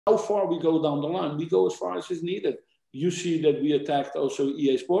how far we go down the line, we go as far as is needed. You see that we attacked also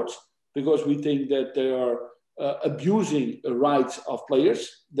EA Sports because we think that they are abusing the rights of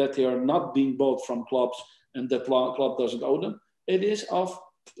players, that they are not being bought from clubs and the club doesn't own them. It is of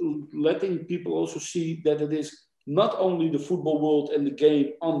letting people also see that it is not only the football world and the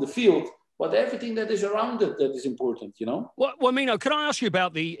game on the field, but everything that is around it that is important, you know? Well, Mino, can I ask you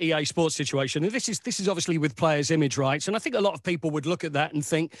about the EA Sports situation? And this is obviously with players' image rights. And I think a lot of people would look at that and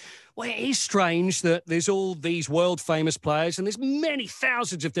think, well, it is strange that there's all these world-famous players and there's many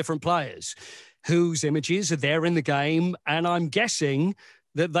thousands of different players whose images are there in the game. And I'm guessing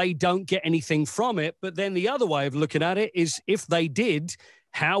that they don't get anything from it. But then the other way of looking at it is if they did,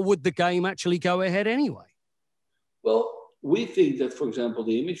 how would the game actually go ahead anyway? Well, we think that, for example,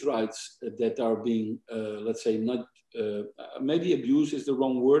 the image rights that are being, let's say, not maybe abuse is the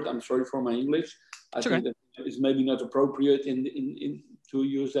wrong word. I'm sorry for my English. I think that it's maybe not appropriate to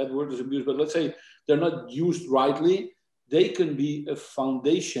use that word as abuse. But let's say they're not used rightly. They can be a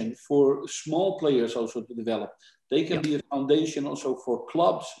foundation for small players also to develop. They can be a foundation also for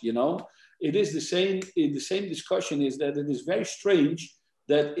clubs. You know, it is the same. The same discussion is that it is very strange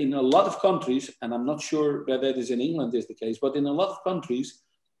that in a lot of countries, and I'm not sure that that is in England is the case, but in a lot of countries,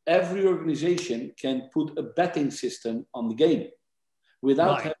 every organization can put a betting system on the game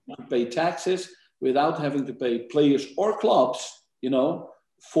without having to pay taxes, without having to pay players or clubs, you know,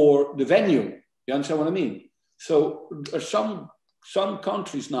 for the venue. You understand what I mean? So some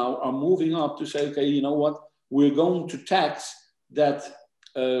countries now are moving up to say, okay, you know what, we're going to tax that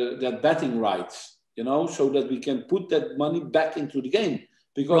betting rights, you know, so that we can put that money back into the game.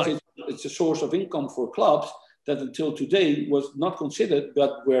 Because it's a source of income for clubs that until today was not considered,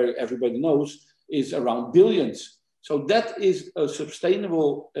 but where everybody knows is around billions. So that is a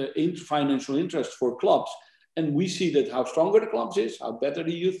sustainable financial interest for clubs. And we see that how stronger the clubs is, how better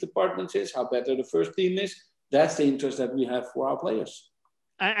the youth departments is, how better the first team is. That's the interest that we have for our players.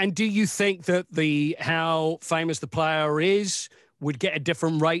 And do you think that how famous the player is would get a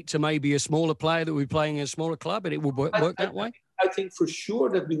different rate to maybe a smaller player that would be playing in a smaller club, and it would work that way? I think for sure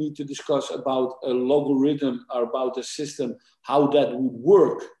that we need to discuss about a logarithm or about a system, how that would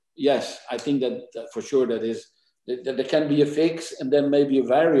work. Yes, I think that for sure that there can be a fix and then maybe a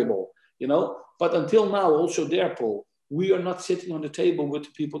variable, you know. But until now, also there, Paul, we are not sitting on the table with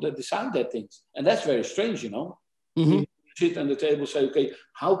the people that decide that things. And that's very strange, you know. Mm-hmm. We sit on the table and say, okay,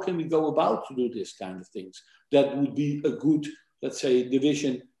 how can we go about to do this kind of things? That would be a good, let's say,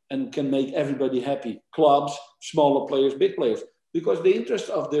 division and can make everybody happy. Clubs, smaller players, big players. Because the interest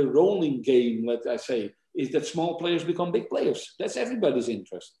of the rolling game, let I say, is that small players become big players. That's everybody's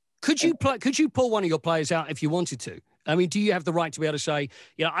interest. Could you pull one of your players out if you wanted to? I mean, do you have the right to be able to say,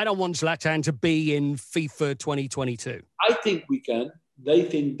 you know, I don't want Zlatan to be in FIFA 2022? I think we can. They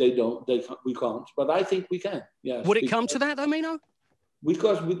think they don't. We can't. But I think we can. Yes. Would it come to that, though, Mino?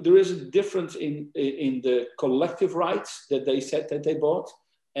 Because there is a difference in the collective rights that they said that they bought,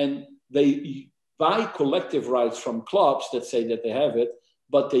 and they buy collective rights from clubs that say that they have it,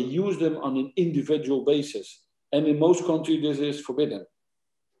 but they use them on an individual basis. And in most countries, this is forbidden.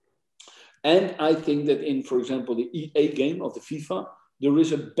 And I think that in, for example, the EA game of the FIFA, there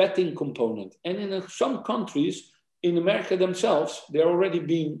is a betting component. And in some countries, in America themselves, they're already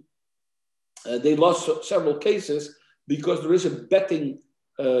being, they lost several cases because there is a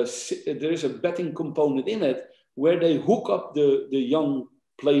betting component in it where they hook up the young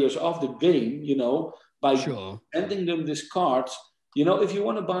players of the game, you know, by sending them these cards. You know, if you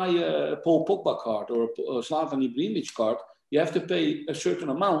want to buy a Paul Pogba card or a Zlatan Ibrahimovic card, you have to pay a certain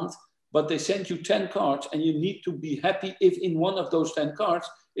amount, but they send you 10 cards and you need to be happy if in one of those 10 cards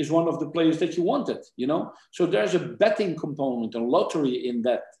is one of the players that you wanted, you know? So there's a betting component, a lottery in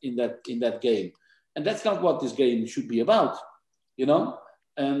that game. And that's not what this game should be about, you know?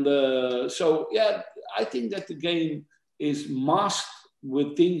 And so, yeah, I think that the game is masked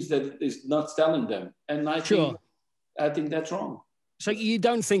with things that is not telling them. And I think that's wrong. So you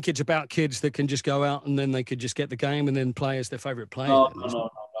don't think it's about kids that can just go out and then they could just get the game and then play as their favourite player? No.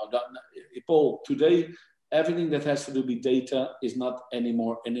 Paul, today, everything that has to do with data is not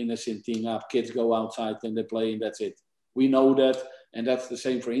anymore an innocent thing. Kids go outside and they play and that's it. We know that. And that's the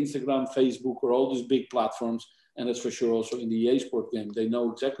same for Instagram, Facebook, or all these big platforms. And that's for sure also in the EA Sport game. They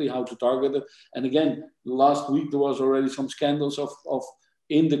know exactly how to target it. And again, last week there was already some scandals of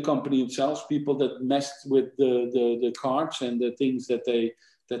in the company itself, people that messed with the cards and the things that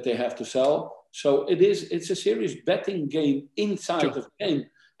they have to sell. So it's a serious betting game inside of the game.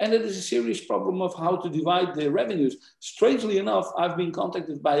 And it is a serious problem of how to divide the revenues. Strangely enough, I've been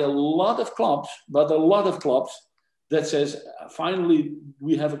contacted by a lot of clubs that says, finally,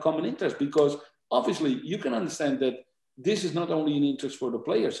 we have a common interest. Because obviously, you can understand that this is not only an interest for the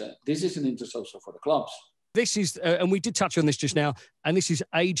players, this is an interest also for the clubs. This is, and we did touch on this just now, and this is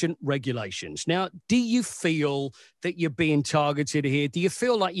agent regulations. Now, do you feel that you're being targeted here? Do you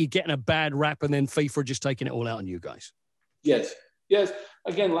feel like you're getting a bad rap and then FIFA are just taking it all out on you guys? Yes.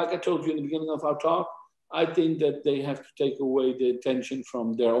 Again, like I told you in the beginning of our talk, I think that they have to take away the attention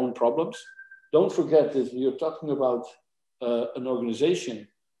from their own problems. Don't forget that we are talking about an organization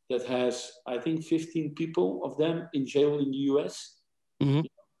that has, I think, 15 people of them in jail in the US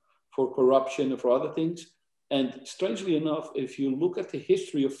for corruption and for other things. And strangely enough, if you look at the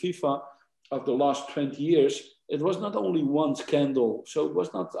history of FIFA of the last 20 years, it was not only one scandal. So it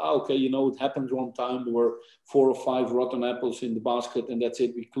was not, okay, it happened one time, there were 4 or 5 rotten apples in the basket and that's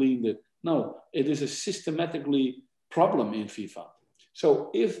it, we cleaned it. No, it is a systematically problem in FIFA. So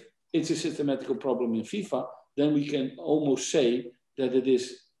if it's a systematical problem in FIFA, then we can almost say that it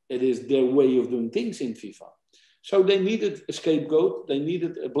is their way of doing things in FIFA. So they needed a scapegoat, they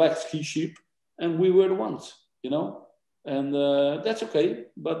needed a black ski sheep, and we were the ones, and that's okay.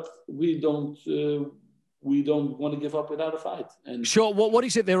 But we don't want to give up without a fight. And sure. What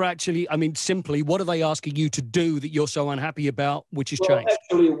is it they're actually? I mean, simply, what are they asking you to do that you're so unhappy about, which has changed?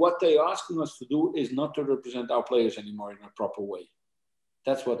 Actually, what they're asking us to do is not to represent our players anymore in a proper way.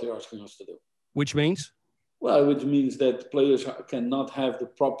 That's what they're asking us to do. Which means? Well, which means that players cannot have the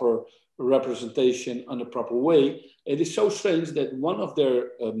proper representation in a proper way. It is so strange that one of their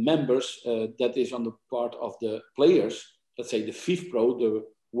members that is on the part of the players, let's say the FIFPro, the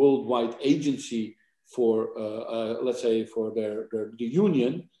worldwide agency for, let's say, for the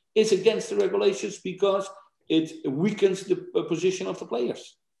union, is against the regulations because it weakens the position of the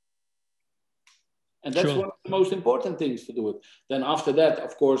players. And that's one of the most important things to do it. Then after that,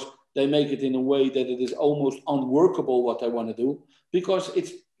 of course, they make it in a way that it is almost unworkable what they want to do, because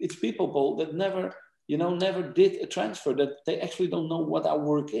it's people, Paul, that never did a transfer, that they actually don't know what our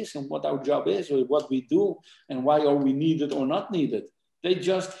work is and what our job is or what we do and why are we needed or not needed. They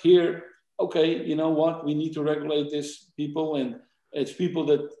just hear, okay, you know what, we need to regulate this people, and it's people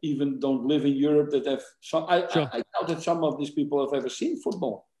that even don't live in Europe that have some, I doubt that some of these people have ever seen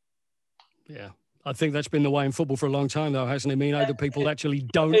football. Yeah. I think that's been the way in football for a long time, though, hasn't it, Mino? That people actually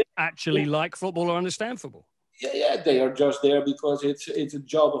don't like football or understand football. Yeah, they are just there because it's a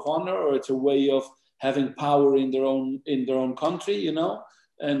job of honor, or it's a way of having power in their own country,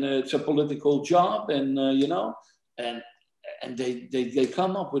 and it's a political job, and and they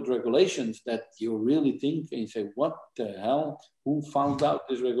come up with regulations that you really think and you say, what the hell? Who found out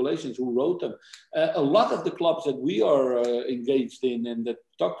these regulations? Who wrote them? A lot of the clubs that we are engaged in and that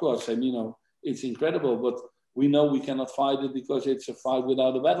talk to us say, it's incredible, but we know we cannot fight it because it's a fight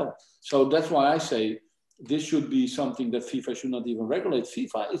without a battle. So that's why I say this should be something that FIFA should not even regulate.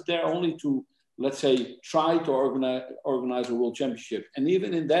 FIFA is there only to, let's say, try to organize a world championship. And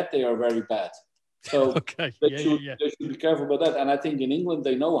even in that, they are very bad. So they should be careful about that. And I think in England,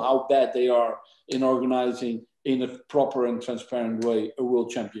 they know how bad they are in organizing in a proper and transparent way a world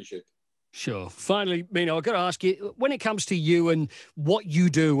championship. Sure. Finally, Mino, I've got to ask you, when it comes to you and what you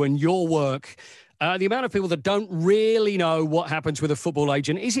do and your work, the amount of people that don't really know what happens with a football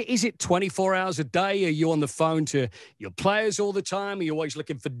agent, is it 24 hours a day? Are you on the phone to your players all the time? Are you always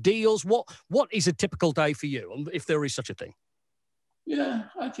looking for deals? What is a typical day for you, if there is such a thing? Yeah,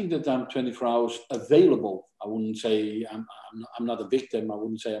 I think that I'm 24 hours available. I wouldn't say I'm not a victim. I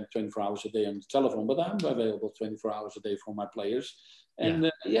wouldn't say I'm 24 hours a day on the telephone, but I'm available 24 hours a day for my players.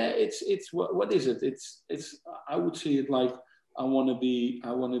 And it's what is it? It's I would see it like I want to be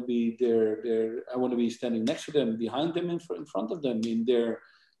there. I want to be standing next to them, behind them, in front of them in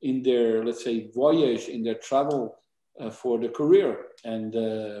their let's say voyage, in their travel for the career. And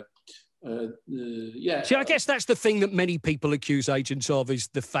See, I guess that's the thing that many people accuse agents of, is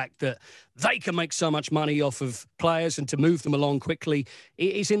the fact that they can make so much money off of players, and to move them along quickly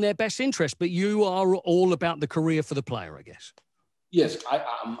is in their best interest. But you are all about the career for the player, I guess. Yes, I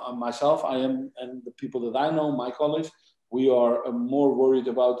myself, I am, and the people that I know, my colleagues, we are more worried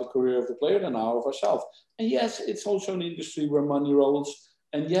about the career of the player than our of ourselves. And yes, it's also an industry where money rolls.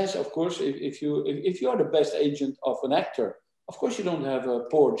 And yes, of course, if you are the best agent of an actor, of course you don't have a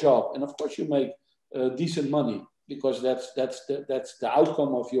poor job, and of course you make decent money, because that's the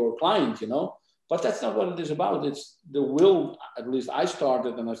outcome of your client, But that's not what it is about. It's the will. At least I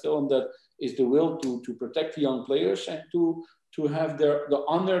started, and I still am that. Is the will to protect the young players and to have the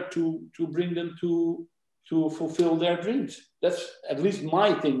honor to bring them to fulfill their dreams. That's at least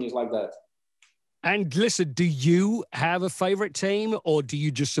my thing is like that. And listen, do you have a favourite team, or do you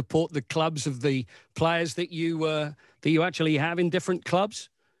just support the clubs of the players that you actually have in different clubs?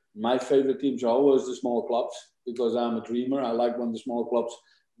 My favorite teams are always the small clubs because I'm a dreamer. I like when the small clubs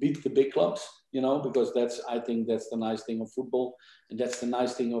beat the big clubs, because I think that's the nice thing of football, and that's the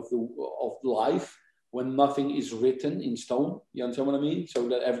nice thing of life, when nothing is written in stone. You understand what I mean? So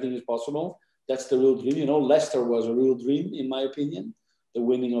that everything is possible. That's the real dream. Leicester was a real dream, in my opinion, the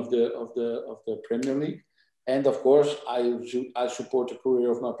winning of the Premier League. And of course, I support the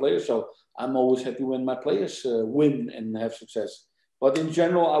career of my players. So I'm always happy when my players win and have success. But in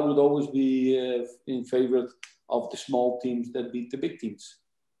general, I would always be in favor of the small teams that beat the big teams.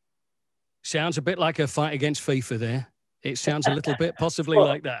 Sounds a bit like a fight against FIFA there. It sounds a little bit possibly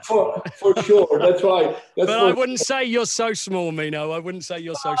like that. For sure, that's right. But I wouldn't say you're so small, Mino. I wouldn't say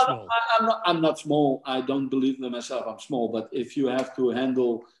you're so small. I'm not small. I don't believe in myself. I'm small. But if you have to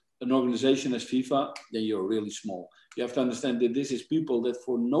handle an organization as FIFA, then you're really small. You have to understand that this is people that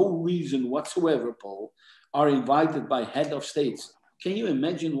for no reason whatsoever, Paul, are invited by head of states. Can you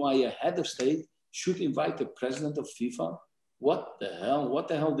imagine why a head of state should invite the president of FIFA? What the hell? What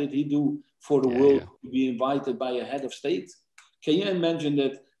the hell did he do for the world to be invited by a head of state? Can you imagine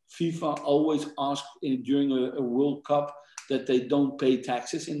that FIFA always asks during a World Cup that they don't pay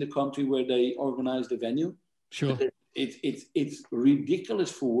taxes in the country where they organize the venue? Sure. It's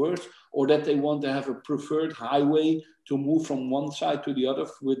ridiculous for words. Or that they want to have a preferred highway to move from one side to the other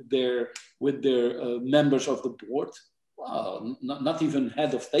with their members of the board. Well, not even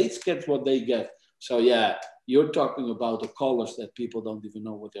head of states get what they get. So yeah, you're talking about the colors that people don't even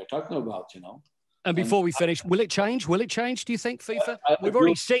know what they're talking about, And before we finish, will it change? Will it change, do you think, FIFA? We've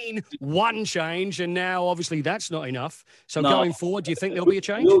already seen one change, and now obviously that's not enough. So going forward, do you think there'll be a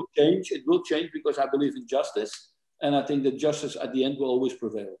change? It will change. It will change because I believe in justice. And I think that justice at the end will always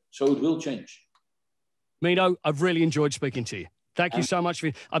prevail. So it will change. Mino, I've really enjoyed speaking to you. Thank you so much.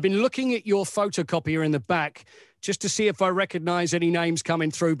 I've been looking at your photocopier in the back just to see if I recognise any names coming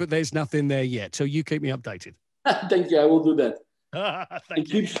through, but there's nothing there yet. So you keep me updated. Thank you. I will do that. Thank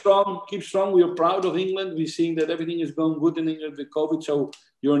you. Keep strong. Keep strong. We are proud of England. We're seeing that everything is going good in England with COVID. So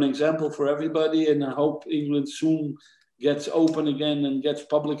you're an example for everybody. And I hope England soon gets open again and gets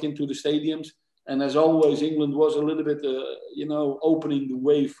public into the stadiums. And as always, England was a little bit, opening the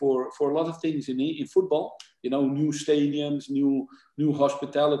way for a lot of things in football. New stadiums, new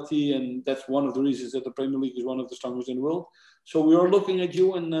hospitality, and that's one of the reasons that the Premier League is one of the strongest in the world. So we are looking at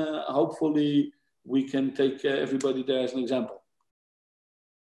you, and hopefully we can take everybody there as an example.